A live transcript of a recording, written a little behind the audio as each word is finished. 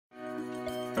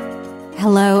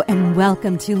Hello and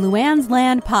welcome to Luanne's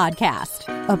Land Podcast,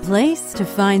 a place to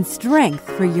find strength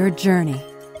for your journey.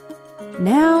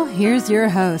 Now, here's your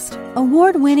host,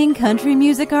 award-winning country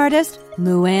music artist,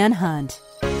 Luanne Hunt.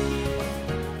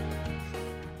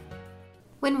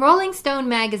 When Rolling Stone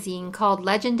magazine called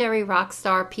legendary rock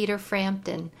star Peter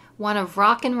Frampton one of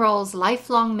rock and roll's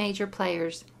lifelong major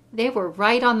players, they were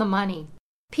right on the money.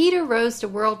 Peter rose to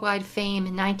worldwide fame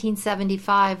in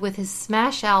 1975 with his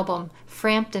smash album,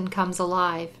 Frampton Comes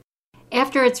Alive.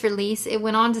 After its release, it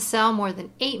went on to sell more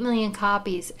than 8 million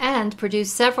copies and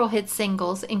produce several hit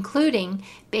singles, including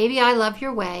Baby I Love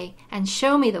Your Way and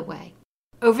Show Me the Way.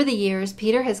 Over the years,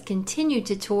 Peter has continued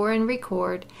to tour and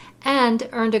record and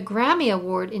earned a Grammy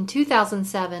Award in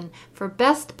 2007 for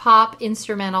Best Pop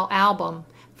Instrumental Album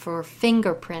for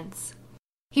Fingerprints.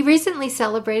 He recently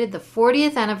celebrated the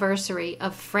 40th anniversary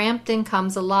of Frampton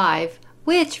Comes Alive,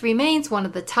 which remains one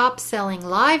of the top-selling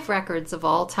live records of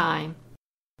all time.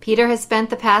 Peter has spent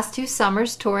the past 2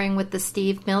 summers touring with the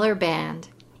Steve Miller Band.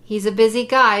 He's a busy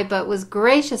guy, but was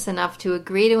gracious enough to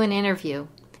agree to an interview.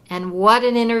 And what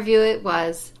an interview it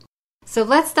was. So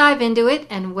let's dive into it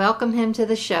and welcome him to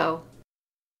the show.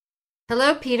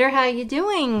 Hello, Peter. How are you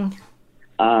doing?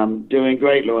 I'm doing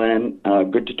great, Luanne.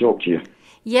 Good to talk to you.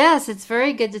 Yes, it's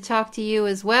very good to talk to you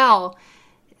as well.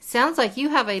 Sounds like you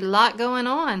have a lot going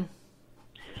on.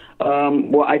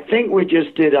 Well, I think we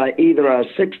just did either our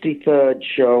 63rd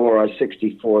show or our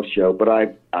 64th show, but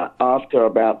after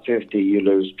about 50, you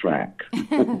lose track.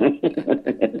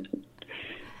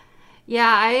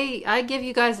 Yeah, I give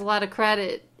you guys a lot of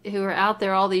credit who are out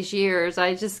there all these years.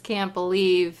 I just can't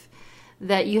believe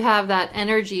that you have that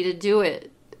energy to do it.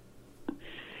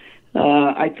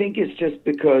 I think it's just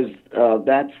because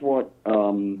that's what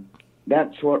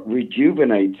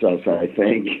rejuvenates us. I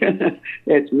think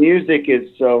music is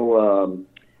so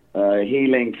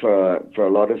healing for a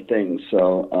lot of things.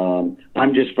 So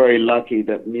I'm just very lucky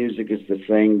that music is the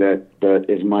thing that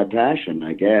is my passion,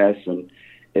 I guess, and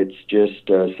it's just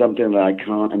something that I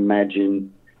can't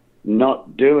imagine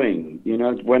not doing. You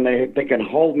know, when they can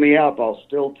hold me up, I'll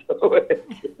still do it.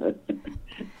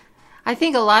 I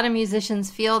think a lot of musicians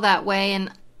feel that way,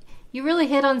 and you really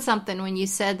hit on something when you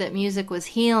said that music was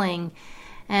healing.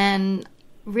 And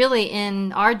really,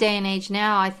 in our day and age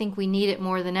now, I think we need it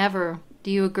more than ever. Do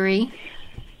you agree?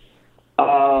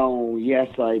 Oh,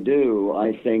 yes, I do.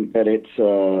 I think that it's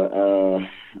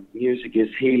music is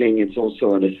healing. It's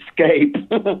also an escape.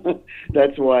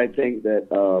 That's why I think that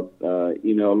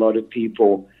a lot of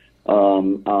people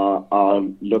are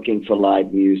looking for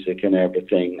live music and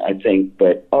everything. I think,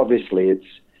 but obviously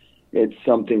it's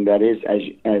something that is,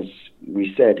 as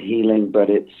we said, healing. But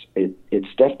it's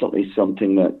definitely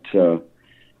something that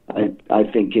I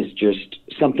think is just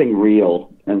something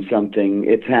real and something.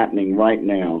 It's happening right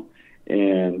now,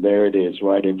 and there it is,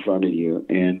 right in front of you.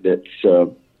 And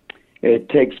it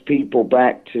takes people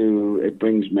back to. It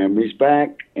brings memories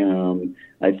back.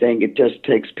 I think it just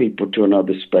takes people to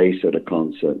another space at a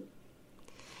concert.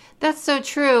 That's so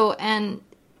true, and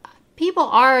people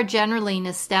are generally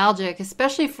nostalgic,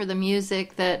 especially for the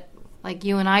music that, like,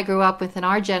 you and I grew up with in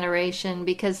our generation,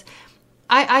 because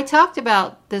I talked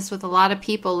about this with a lot of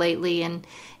people lately, and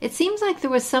it seems like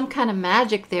there was some kind of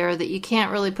magic there that you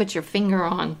can't really put your finger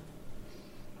on.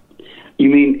 You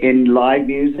mean in live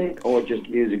music or just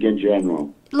music in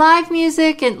general? Live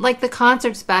music, and like the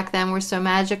concerts back then were so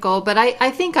magical, but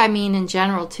I think I mean in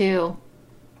general too.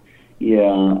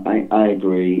 Yeah, I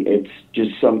agree. It's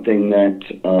just something that,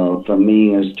 for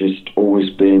me, has just always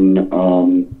been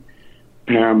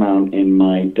paramount in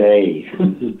my day,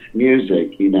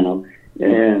 music,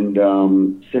 and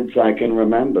since I can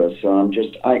remember. So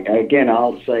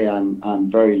I'll say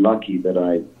I'm very lucky that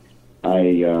I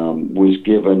was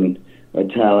given a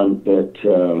talent that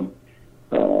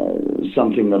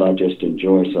something that I just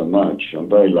enjoy so much. I'm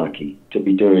very lucky to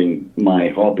be doing my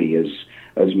hobby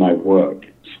as my work.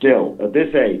 Still, at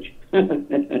this age.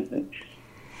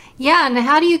 Yeah, and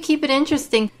how do you keep it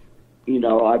interesting?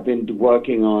 I've been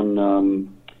working on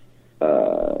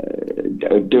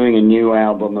doing a new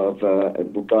album of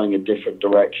going a different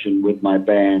direction with my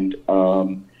band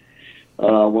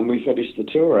when we finish the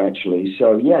tour, actually.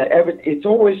 So, yeah, it's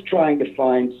always trying to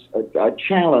find a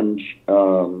challenge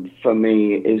for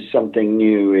me is something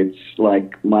new. It's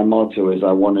like my motto is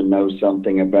I want to know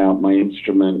something about my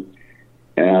instrument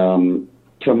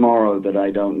tomorrow that I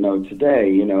don't know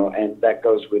today, and that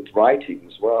goes with writing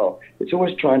as well. It's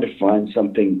always trying to find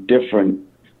something different.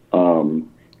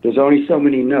 There's only so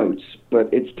many notes,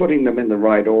 but it's putting them in the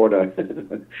right order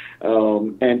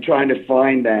and trying to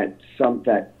find that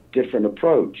different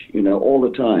approach, all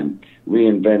the time,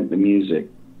 reinvent the music.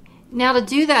 Now, to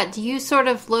do that, do you sort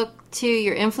of look to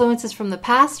your influences from the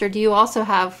past, or do you also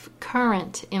have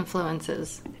current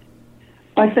influences?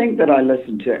 I think that I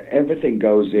listen to everything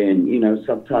goes in.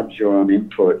 Sometimes you're on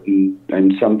input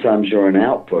and sometimes you're on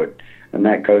output, and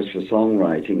that goes for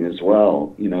songwriting as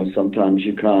well. Sometimes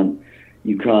you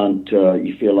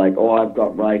feel like, oh, I've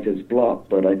got writer's block,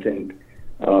 but I think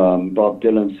Bob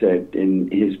Dylan said in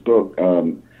his book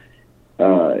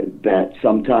that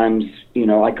sometimes,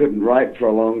 I couldn't write for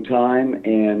a long time,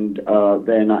 and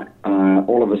then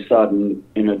all of a sudden,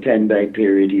 in a 10-day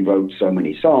period, he wrote so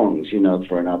many songs,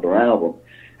 for another album.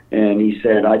 And he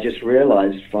said, I just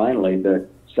realized finally that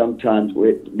sometimes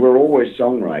we're always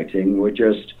songwriting, we're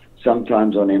just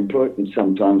sometimes on input and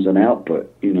sometimes on output,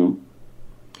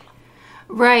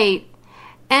 Right.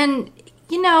 And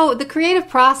the creative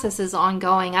process is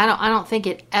ongoing. I don't think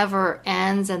it ever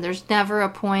ends, and there's never a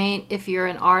point, if you're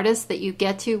an artist, that you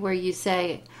get to where you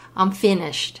say, I'm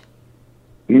finished.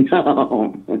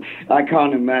 No, I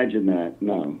can't imagine that.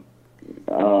 No.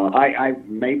 I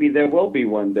maybe there will be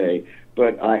one day,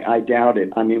 but I doubt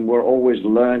it. I mean, we're always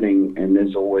learning, and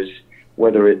there's always,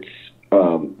 whether it's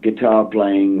guitar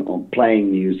playing or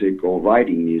playing music or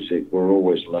writing music, we're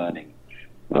always learning,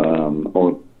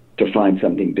 or to find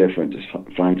something different, to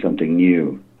find something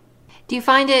new. Do you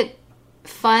find it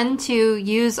fun to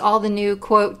use all the new,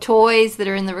 quote, toys that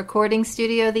are in the recording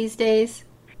studio these days?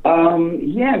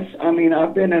 Yes. I mean,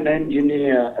 I've been an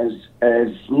engineer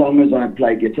as long as I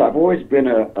play guitar. I've always been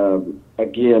a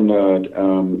gear nerd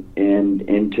and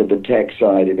into the tech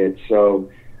side of it. So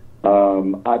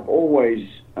I've always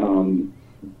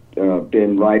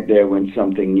been right there when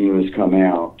something new has come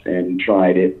out and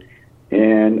tried it.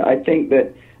 And I think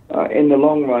that in the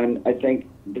long run, I think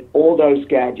all those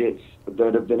gadgets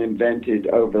that have been invented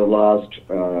over the last,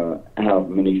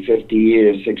 50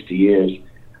 years, 60 years,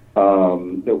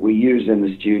 that we use in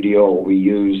the studio, or we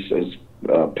use as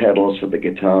pedals for the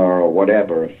guitar or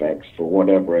whatever effects for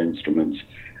whatever instruments,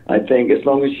 I think as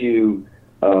long as you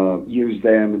use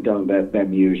them and don't let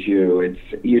them use you, it's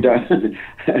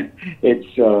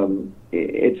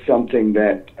something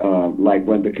that like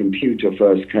when the computer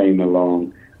first came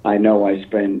along, I know I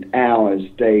spent hours,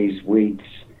 days, weeks,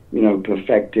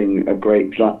 perfecting a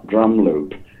great drum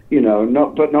loop,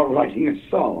 not writing a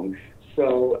song.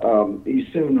 So you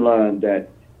soon learn that,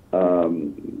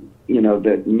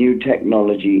 that new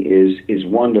technology is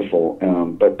wonderful,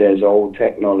 but there's old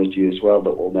technology as well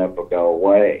that will never go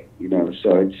away,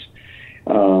 So it's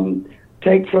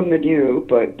take from the new,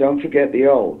 but don't forget the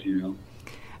old,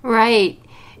 Right.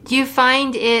 Do you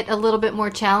find it a little bit more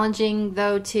challenging,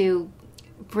 though, to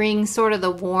bring sort of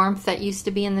the warmth that used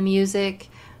to be in the music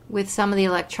with some of the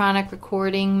electronic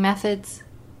recording methods?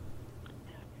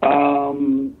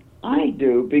 I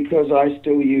do, because I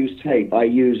still use tape. I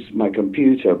use my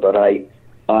computer, but I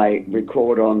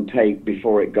record on tape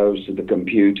before it goes to the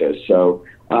computer. So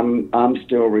I'm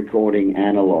still recording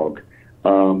analog,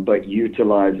 but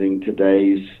utilizing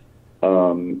today's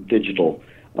digital,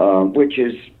 which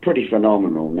is pretty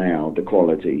phenomenal now, the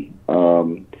quality.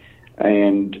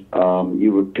 And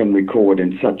you can record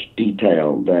in such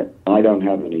detail that I don't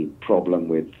have any problem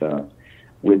with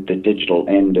the digital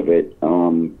end of it.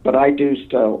 But I do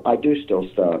still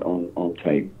start on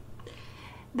tape.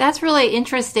 That's really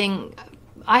interesting.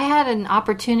 I had an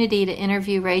opportunity to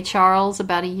interview Ray Charles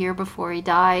about a year before he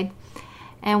died,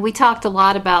 and we talked a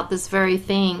lot about this very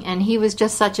thing, and he was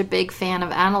just such a big fan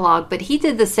of analog, but he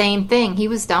did the same thing. He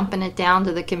was dumping it down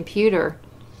to the computer.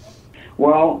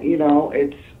 Well,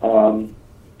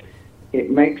 it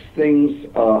makes things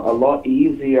a lot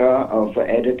easier for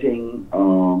editing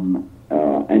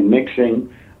and mixing.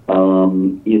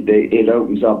 It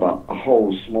opens up a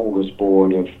whole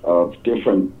smorgasbord of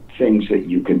different things that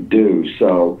you can do.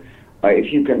 So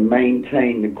if you can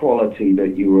maintain the quality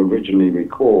that you originally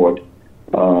record,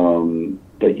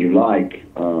 that you like,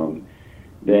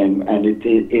 then, and it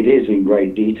is in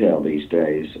great detail these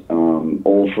days,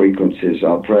 all frequencies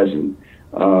are present.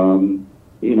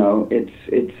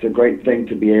 It's a great thing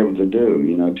to be able to do,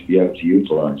 to be able to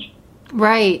utilize.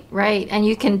 Right. And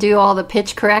you can do all the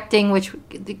pitch correcting, which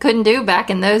you couldn't do back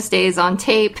in those days on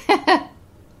tape.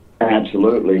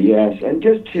 Absolutely, yes. And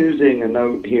just choosing a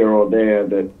note here or there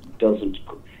that doesn't,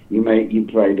 you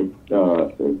played,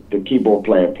 the keyboard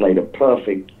player played a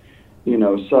perfect,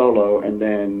 solo, and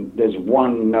then there's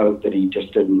one note that he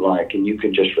just didn't like, and you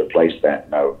could just replace that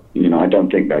note. I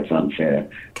don't think that's unfair.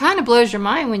 Kind of blows your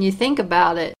mind when you think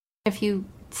about it. If you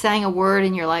sang a word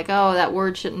and you're like, oh, that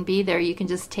word shouldn't be there, you can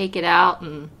just take it out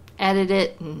and edit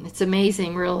it, and it's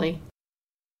amazing, really.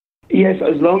 Yes,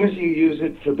 as long as you use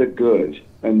it for the good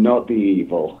and not the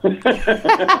evil.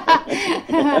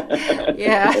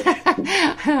 Yeah,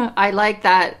 I like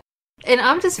that. And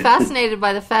I'm just fascinated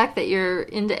by the fact that you're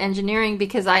into engineering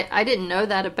because I didn't know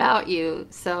that about you.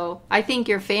 So I think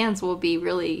your fans will be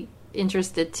really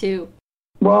interested too.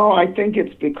 Well, I think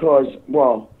it's because,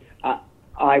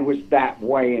 I was that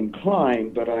way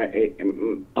inclined, but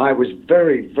I was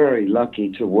very, very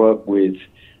lucky to work with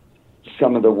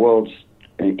some of the world's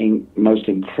most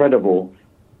incredible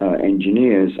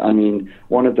engineers. I mean,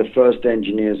 one of the first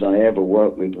engineers I ever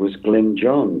worked with was Glyn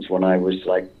Johns when I was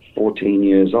like 14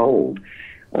 years old.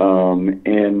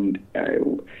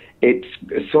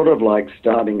 It's sort of like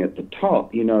starting at the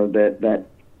top, that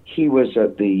he was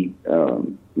at the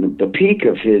peak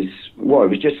of his, he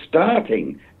was just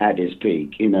starting at his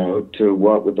peak, to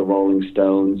work with the Rolling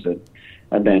Stones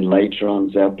and then later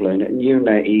on Zeppelin and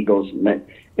Eagles.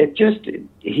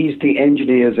 He's the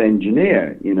engineer's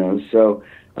engineer, so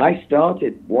I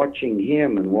started watching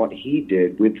him and what he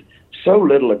did with so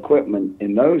little equipment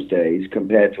in those days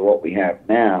compared to what we have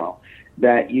now,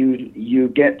 that you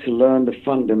get to learn the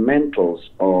fundamentals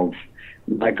of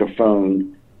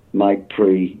microphone, mic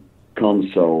pre,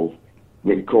 console,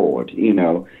 record,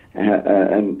 and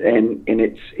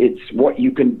it's what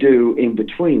you can do in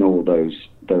between all those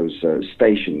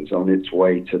stations on its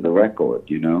way to the record,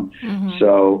 Mm-hmm.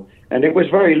 So, and it was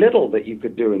very little that you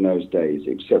could do in those days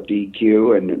except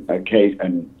EQ and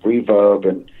reverb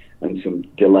and some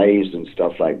delays and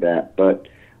stuff like that. But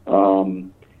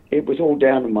it was all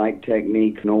down to mic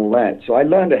technique and all that. So I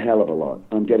learned a hell of a lot.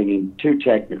 I'm getting in too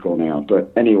technical now,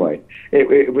 but anyway,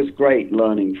 it was great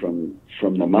learning from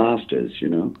the masters,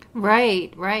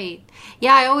 Right.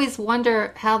 Yeah, I always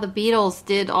wonder how the Beatles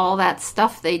did all that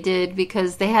stuff they did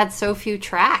because they had so few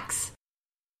tracks.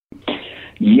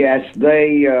 Yes,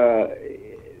 they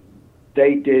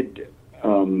did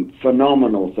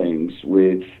phenomenal things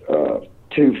with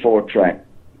 2 4-track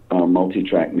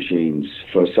multi-track machines.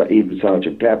 Even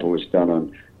Sgt. Pepper was done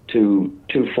on two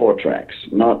 4-tracks,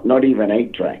 not even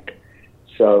 8-track.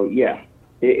 So yeah,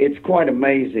 it's quite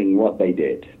amazing what they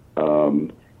did,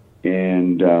 and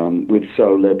with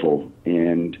so little,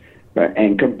 and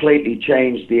completely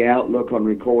changed the outlook on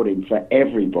recording for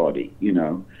everybody.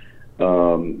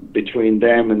 Between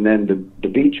them and then the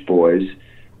Beach Boys,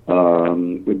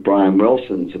 with Brian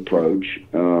Wilson's approach,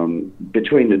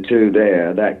 between the two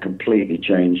there, that completely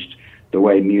changed the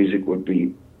way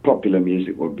popular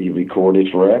music would be recorded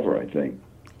forever, I think.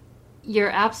 You're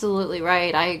absolutely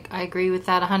right. I agree with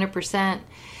that 100%.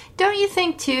 Don't you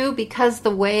think, too, because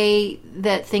the way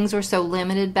that things were so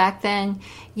limited back then,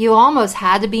 you almost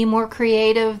had to be more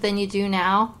creative than you do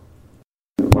now?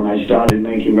 When I started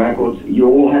making records, you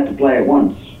all had to play at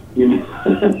once. You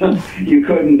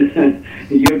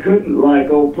couldn't like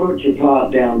put your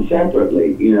part down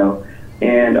separately,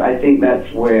 and I think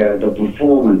that's where the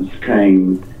performance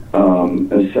came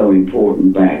as so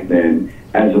important back then,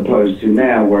 as opposed to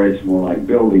now where it's more like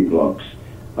building blocks.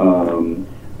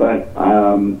 But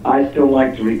I still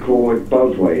like to record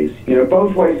both ways.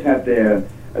 Both ways have their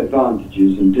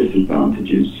advantages and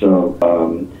disadvantages, so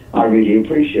I really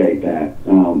appreciate that.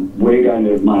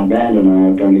 My band and I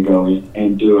are going to go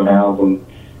and do an album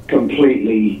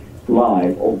completely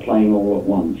live, or playing all at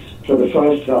once for the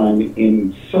first time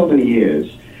in so many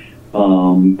years.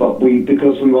 But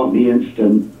because we want the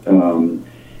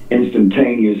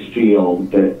instantaneous feel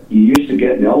that you used to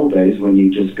get in the old days when you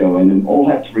just go in and all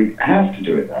have to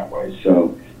do it that way.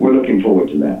 So we're looking forward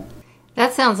to that.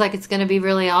 That sounds like it's going to be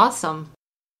really awesome.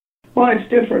 Well, it's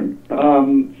different.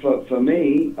 For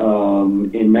me,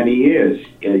 in many years,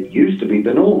 it used to be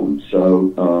the norm.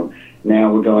 So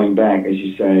now we're going back, as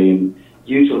you say, and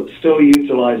still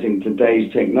utilizing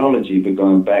today's technology, but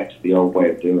going back to the old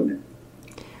way of doing it.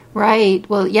 Right.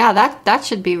 Well, yeah, that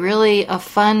should be really a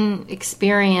fun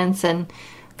experience and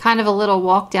kind of a little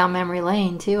walk down memory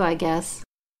lane, too, I guess.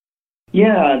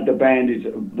 Yeah, the band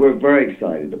we're very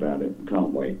excited about it.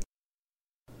 Can't wait.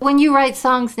 When you write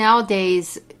songs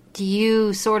nowadays, do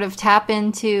you sort of tap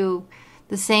into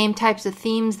the same types of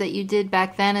themes that you did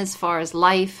back then as far as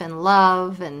life and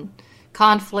love and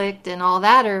conflict and all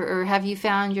that, or have you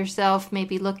found yourself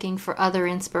maybe looking for other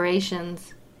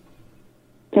inspirations?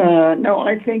 No,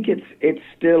 I think it's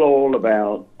still all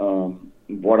about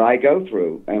what I go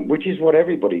through, which is what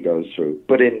everybody goes through,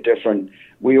 but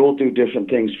we all do different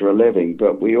things for a living,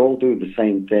 but we all do the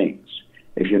same things,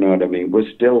 if you know what I mean. We're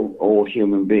still all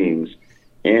human beings.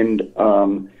 And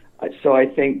so I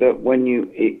think that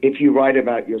if you write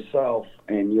about yourself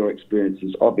and your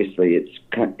experiences, obviously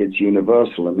it's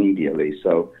universal immediately.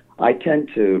 So I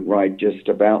tend to write just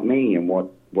about me and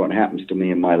what what happens to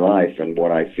me in my life and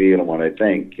what I feel and what I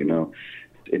think.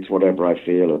 It's whatever I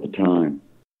feel at the time.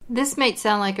 This may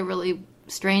sound like a really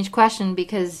strange question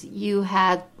because you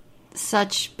had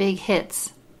such big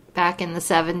hits back in the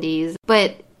 70s,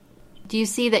 but do you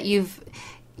see that you've,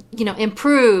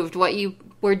 improved what you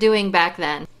were doing back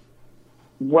then?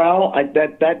 Well,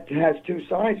 that has two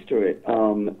sides to it.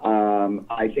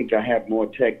 I think I have more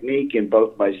technique in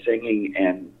both my singing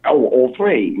and all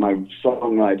three, my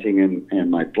songwriting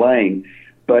and my playing.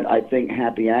 But I think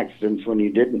Happy Accidents, when you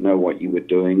didn't know what you were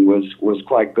doing, was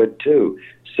quite good too.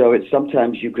 So it's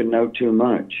sometimes you can know too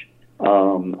much.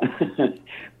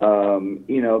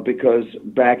 Because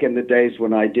back in the days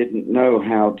when I didn't know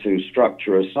how to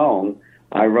structure a song,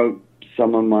 I wrote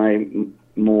some of my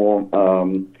more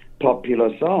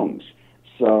popular songs.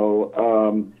 So,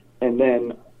 and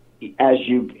then as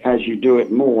you do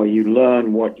it more, you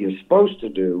learn what you're supposed to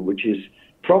do, which is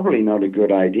probably not a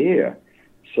good idea.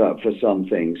 So for some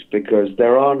things, because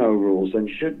there are no rules and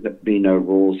should be no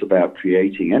rules about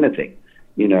creating anything.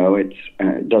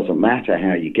 It doesn't matter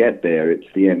how you get there; it's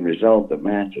the end result that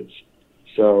matters.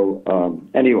 So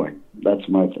anyway, that's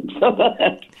my thing.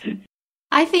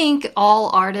 I think all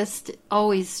artists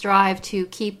always strive to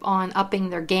keep on upping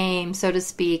their game, so to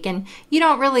speak, and you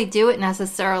don't really do it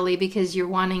necessarily because you're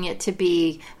wanting it to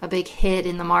be a big hit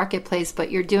in the marketplace, but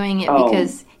you're doing it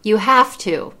because you have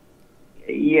to.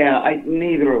 Yeah,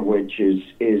 neither of which is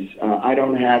I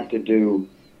don't have to do,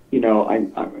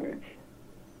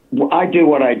 I do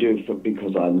what I do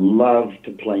because I love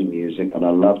to play music and I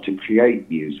love to create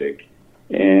music,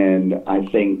 and I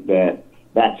think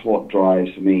that's what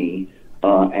drives me,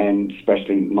 and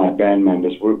especially my band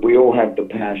members. We all have the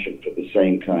passion for the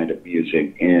same kind of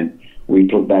music, and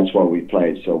that's why we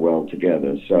play it so well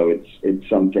together. So it's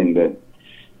something that,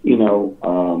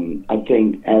 I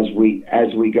think as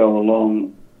we go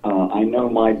along, I know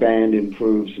my band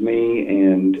improves me,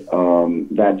 and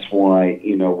that's why,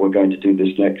 we're going to do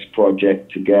this next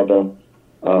project together.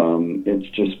 It's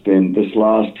just been this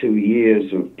last 2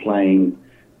 years of playing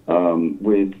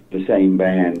with the same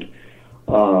band.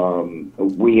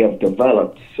 We have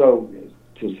developed to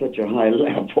such a high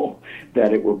level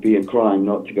that it would be a crime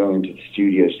not to go into the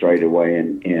studio straight away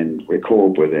and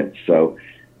record with it. So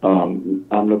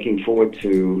I'm looking forward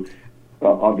to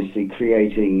obviously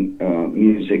creating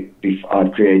music.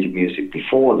 I'd created music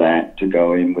before that to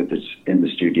go in the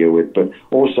studio with, but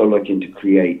also looking to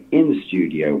create in the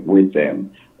studio with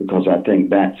them, because I think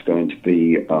that's going to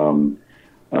be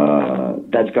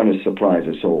that's going to surprise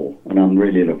us all, and I'm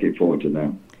really looking forward to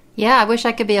that. Yeah, I wish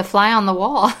I could be a fly on the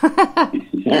wall.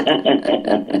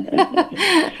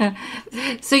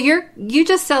 So you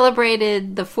just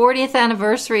celebrated the 40th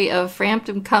anniversary of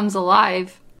Frampton Comes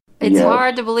Alive. It's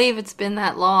hard to believe it's been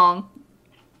that long.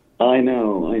 I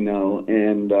know,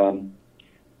 and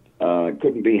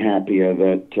couldn't be happier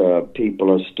that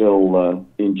people are still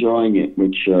enjoying it,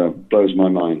 which blows my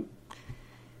mind.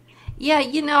 Yeah,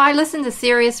 I listen to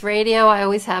Sirius Radio. I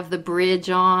always have The Bridge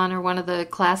on, or one of the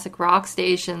classic rock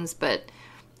stations, but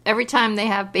every time they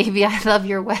have Baby I Love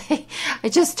Your Way, I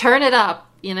just turn it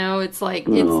up. It's like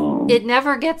it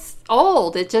never gets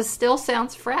old. It just still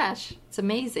sounds fresh. It's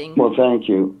amazing. Well, thank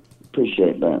you.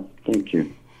 Appreciate that. Thank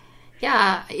you.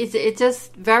 Yeah, it's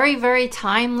just very, very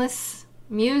timeless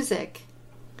music.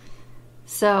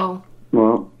 So,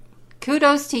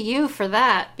 kudos to you for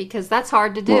that, because that's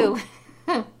hard to do.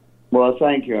 Well,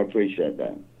 thank you. I appreciate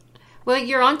that. Well,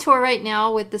 you're on tour right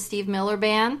now with the Steve Miller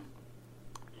Band.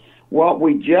 Well,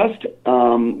 we just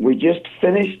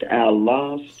finished our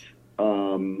last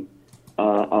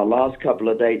couple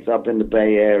of dates up in the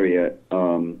Bay Area,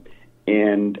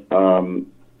 and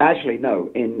actually no,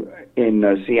 in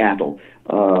Seattle,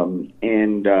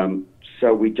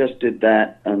 so we just did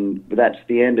that, and that's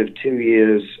the end of 2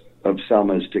 years of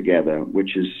summers together,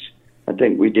 which is, I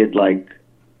think we did like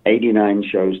 89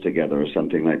 shows together or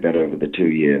something like that over the 2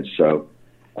 years. So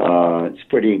it's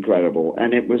pretty incredible,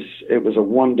 and it was a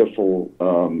wonderful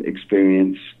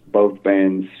experience. Both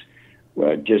bands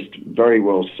were just very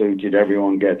well suited.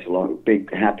 Everyone gets along.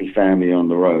 Big happy family on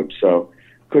the road. So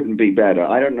couldn't be better.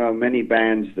 I don't know many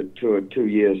bands that toured 2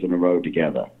 years in a row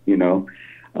together.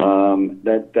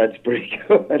 That's pretty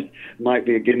good. Might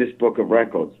be a Guinness Book of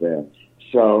Records there.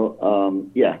 So,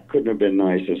 couldn't have been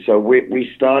nicer. So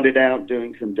we started out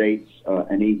doing some dates,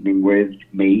 an evening with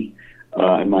me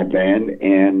and my band,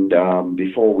 and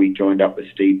before we joined up with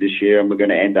Steve this year, and we're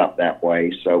going to end up that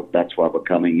way. So that's why we're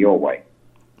coming your way.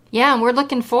 Yeah, and we're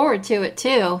looking forward to it,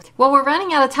 too. Well, we're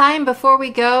running out of time. Before we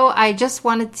go, I just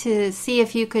wanted to see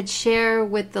if you could share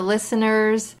with the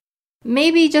listeners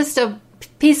maybe just a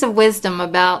piece of wisdom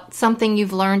about something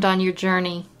you've learned on your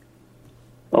journey?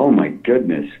 Oh, my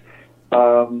goodness.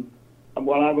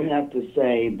 Well, I would have to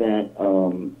say that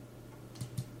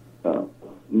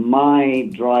my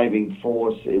driving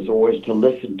force is always to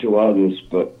listen to others,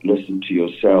 but listen to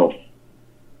yourself,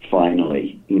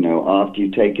 finally. After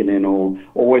you've taken in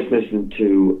always listen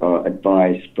to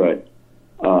advice, but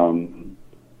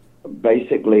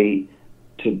basically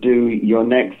to do your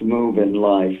next move in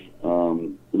life,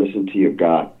 listen to your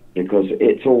gut, because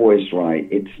it's always right.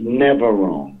 It's never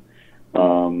wrong.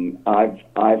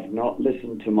 I've not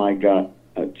listened to my gut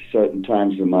at certain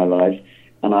times in my life,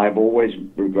 and I've always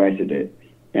regretted it.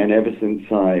 And ever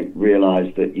since I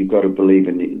realized that you've got to believe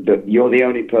that you're the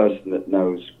only person that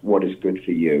knows what is good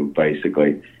for you,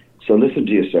 basically. So listen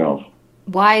to yourself.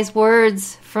 Wise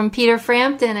words from Peter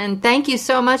Frampton, and thank you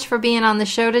so much for being on the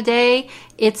show today.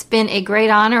 It's been a great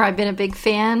honor. I've been a big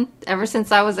fan ever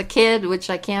since I was a kid, which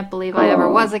I can't believe I ever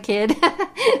was a kid.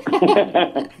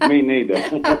 Me neither.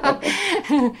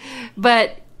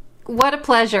 But what a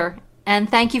pleasure, and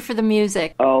thank you for the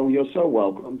music. Oh, you're so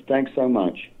welcome. Thanks so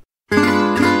much.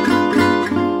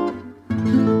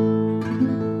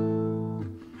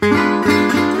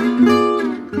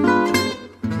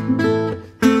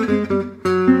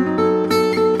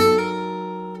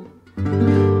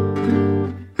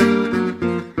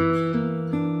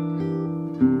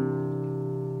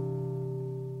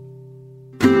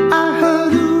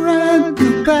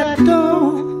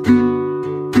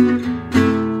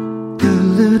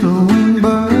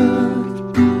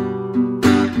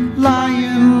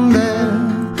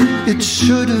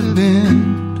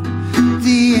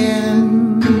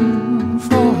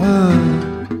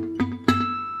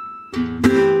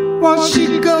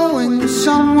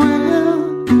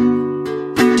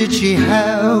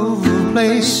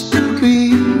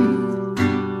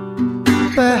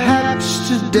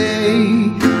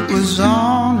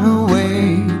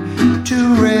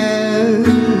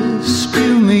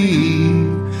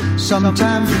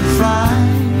 Sometimes you fly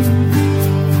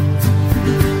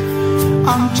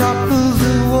on top of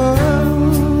the world.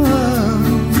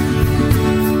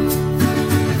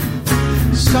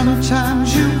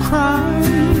 Sometimes you cry,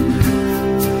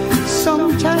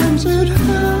 sometimes it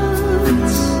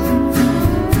hurts.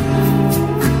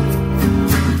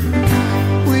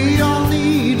 We all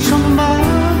need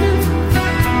somebody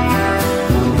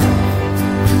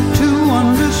to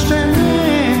understand.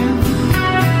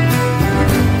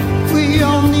 We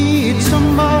all need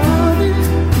somebody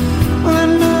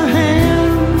lend a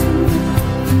hand.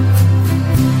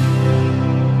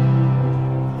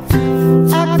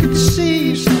 I could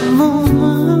see some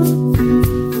movement,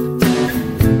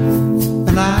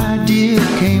 an idea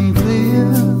came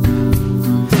clear.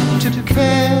 To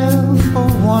care for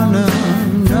one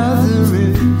another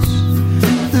is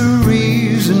the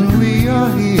reason we are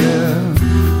here.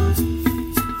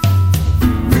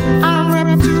 I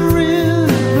wrapped her in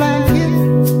a blanket,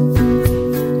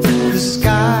 the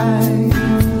sky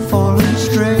falling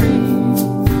straight.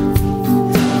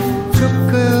 Took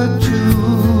her to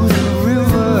the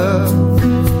river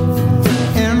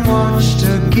and watched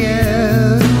her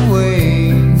get away.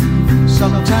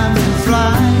 Sometimes you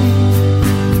fly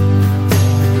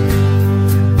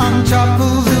on top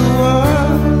of the world.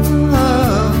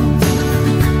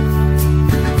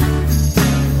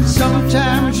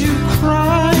 Sometimes you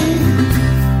cry,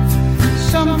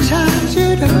 sometimes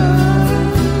it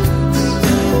hurts.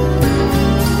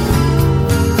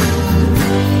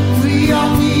 We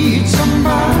all need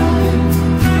somebody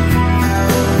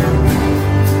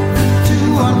to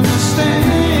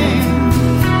understand.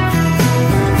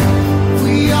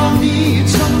 We all need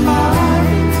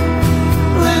somebody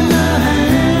lend a hand.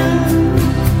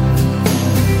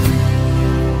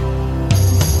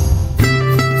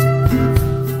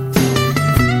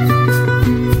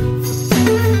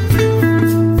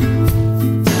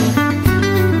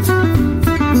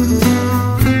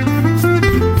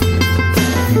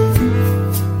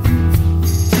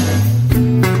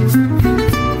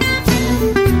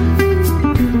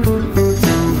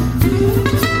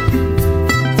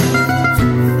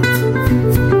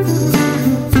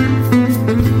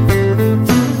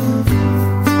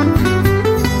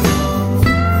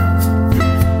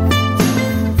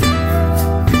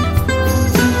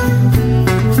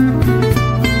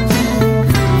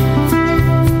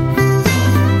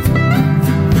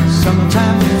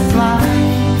 Sometimes you fly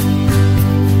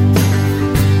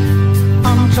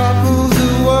on top of the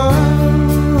world.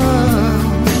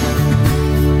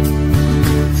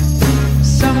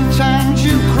 Sometimes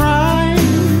you cry,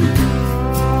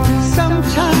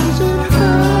 sometimes it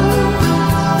hurts.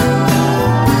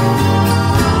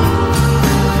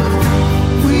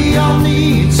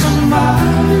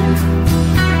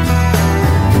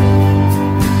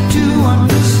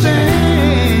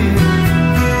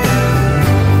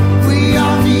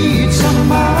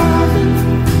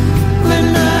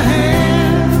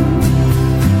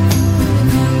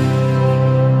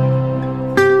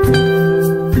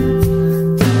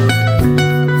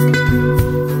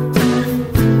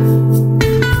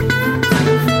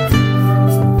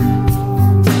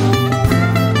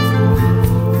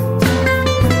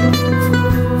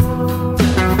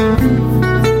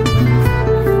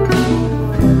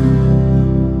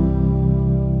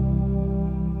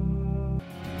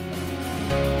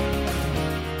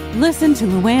 Listen to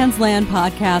Luanne's Land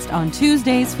podcast on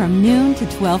Tuesdays from noon to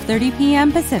 12:30 p.m.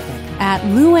 Pacific at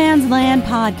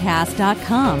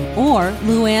luannslandpodcast.com or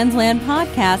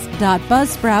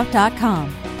luannslandpodcast.buzzsprout.com.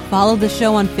 Follow the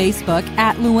show on Facebook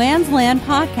at Luanne's Land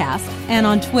Podcast and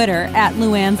on Twitter at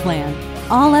Luanne's Land.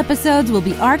 All episodes will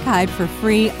be archived for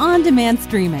free on-demand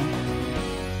streaming.